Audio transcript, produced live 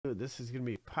put, this is going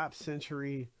to be Pop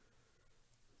Century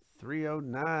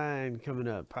 309 coming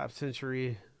up. Pop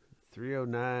Century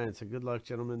 309. So good luck,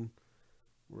 gentlemen.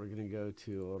 We're going to go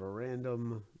to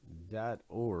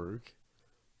autorandom.org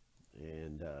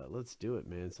and let's do it,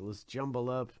 man. So let's jumble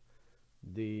up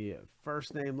the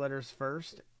first name letters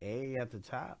first. A at the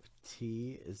top,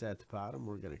 T is at the bottom.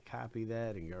 We're going to copy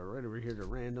that and go right over here to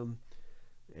random.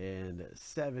 And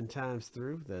 7 times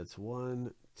through. That's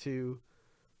 1, 2,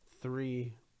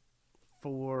 3,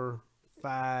 4,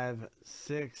 5,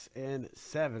 6, and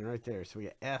 7 right there. So we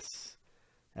got S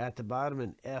at the bottom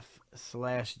and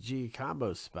F/G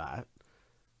combo spot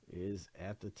is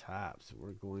at the top. So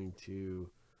we're going to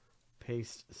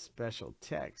paste special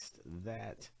text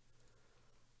that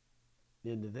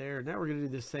into there. Now we're going to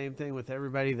do the same thing with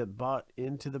everybody that bought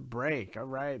into the break. All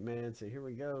right, man. So here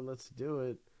we go. Let's do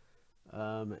it.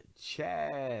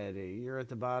 Chad, you're at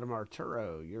the bottom.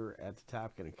 Arturo, you're at the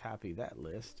top. Going to copy that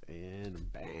list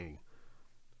and bang.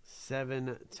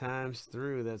 7 times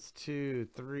through. That's 2,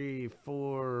 3,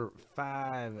 4,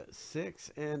 5,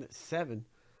 6, and 7.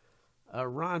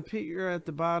 Ron P, you're at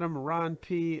the bottom. Ron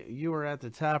P, you are at the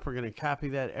top. We're going to copy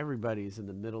that. Everybody's in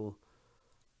the middle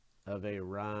of a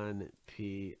Ron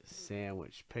P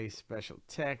sandwich. Paste special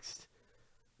text.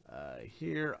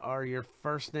 Here are your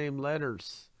first name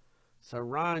letters. So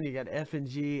Ron, you got F and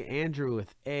G. Andrew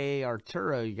with A.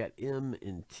 Arturo, you got M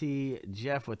and T.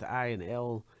 Jeff with I and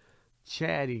L.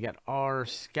 Chad, you got R.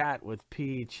 Scott with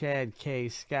P. Chad K.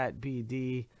 Scott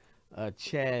BD.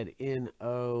 Chad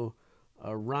N-O.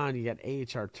 Ron, you got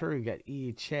H. Arturo, you got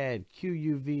E. Chad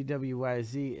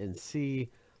Q-U-V-W-Y-Z and C.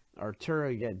 Arturo,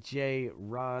 you got J.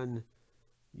 Ron,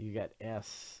 you got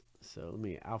S. So let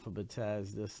me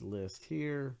alphabetize this list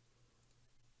here.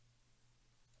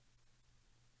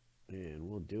 And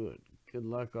we'll do it. Good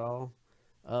luck, all.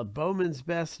 Bowman's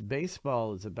Best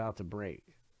Baseball is about to break.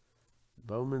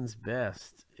 Bowman's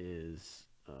Best is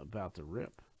about to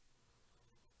rip.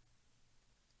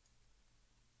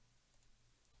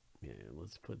 Yeah,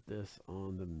 let's put this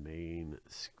on the main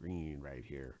screen right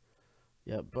here.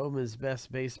 Yep, Bowman's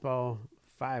Best Baseball.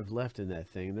 5 left in that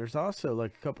thing. There's also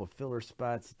like a couple filler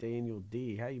spots. Daniel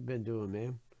D. How you been doing,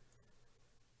 man?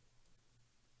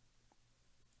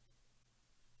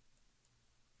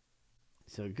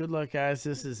 So good luck, guys.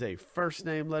 This is a first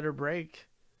name letter break.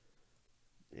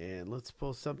 And let's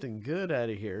pull something good out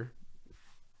of here.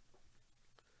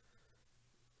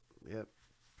 Yep.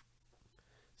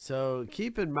 So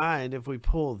keep in mind, if we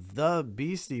pull the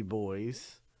Beastie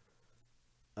Boys,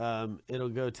 it'll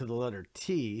go to the letter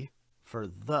T for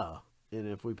the. And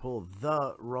if we pull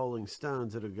the Rolling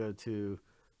Stones, it'll go to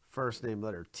first name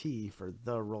letter T for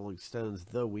the Rolling Stones,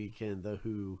 the Weeknd, the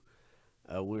Who.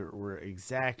 We're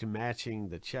exact matching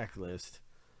the checklist.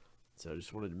 So I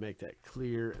just wanted to make that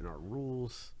clear in our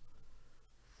rules.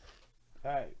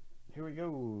 All right, here we go.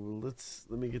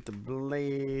 Let me get the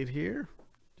blade here.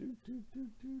 Let's get the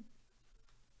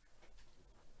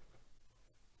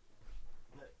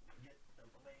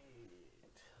blade.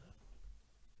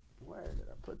 Where did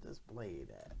I put this blade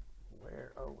at?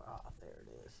 Where? Oh, there it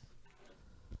is.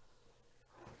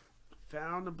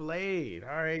 Found the blade.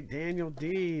 All right, Daniel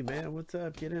D, man, what's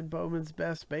up? Get in Bowman's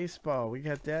Best Baseball. We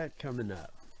got that coming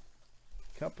up.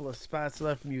 Couple of spots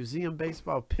left. Museum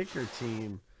Baseball Picker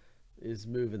Team is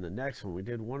moving the next one. We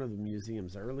did one of the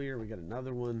museums earlier. We got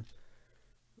another one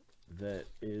that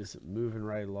is moving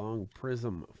right along.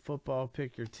 Prism Football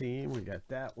Picker Team. We got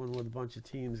that one with a bunch of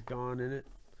teams gone in it.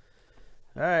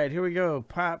 All right, here we go.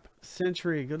 Pop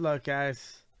Century. Good luck,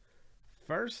 guys.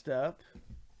 First up,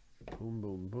 boom,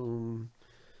 boom, boom.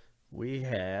 We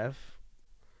have,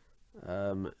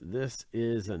 this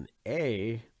is an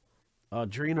A.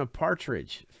 Audrina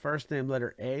Partridge. First name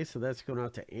letter A, so that's going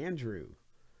out to Andrew.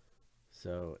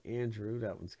 So, Andrew,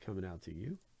 that one's coming out to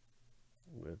you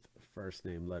with first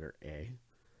name letter A.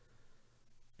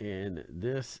 And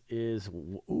this is,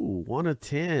 1 of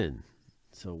 10.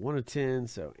 So, 1 of 10.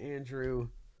 So, Andrew,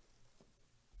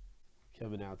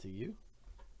 coming out to you.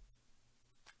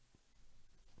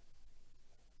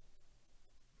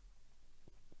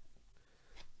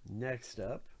 Next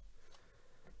up,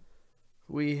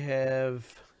 we have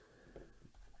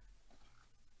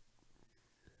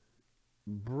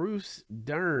Bruce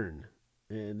Dern,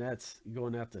 and that's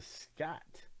going out to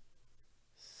Scott.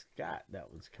 Scott, that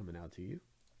one's coming out to you.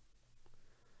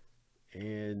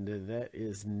 And that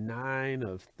is 9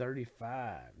 of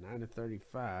 35. 9 of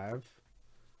 35.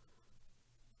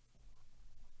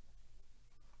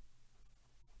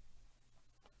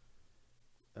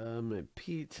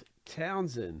 Pete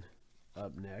Townsend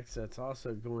up next. That's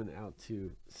also going out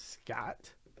to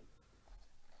Scott.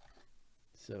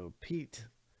 So Pete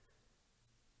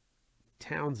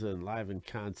Townsend live in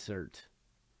concert.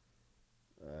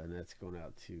 And that's going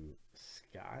out to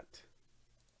Scott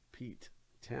Pete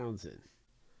Townsend.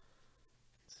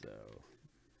 So,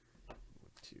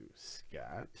 to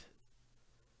Scott.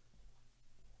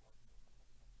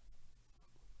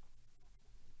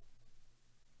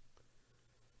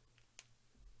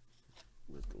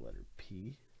 With the letter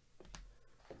P.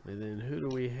 And then who do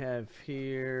we have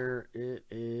here? It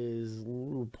is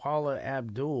Paula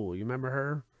Abdul. You remember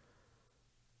her?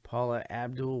 Paula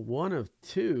Abdul, one of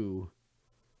two.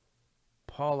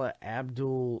 Paula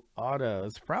Abdul auto.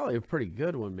 It's probably a pretty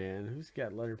good one, man. Who's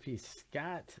got letter P?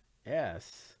 Scott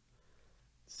S.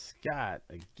 Scott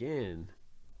again.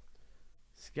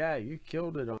 Scott, you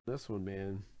killed it on this one,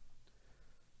 man.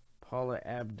 Paula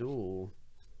Abdul.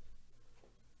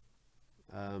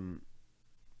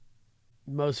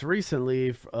 Most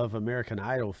recently of American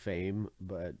Idol fame,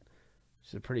 but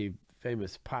she's a pretty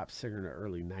famous pop singer in the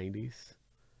early 90s.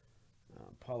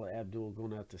 Paula Abdul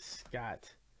going out to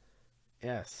Scott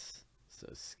S. So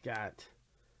Scott,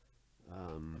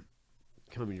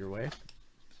 coming your way.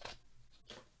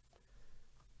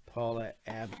 Paula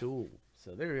Abdul.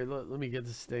 So there you go. Let me get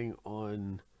this thing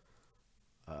on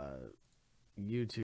YouTube.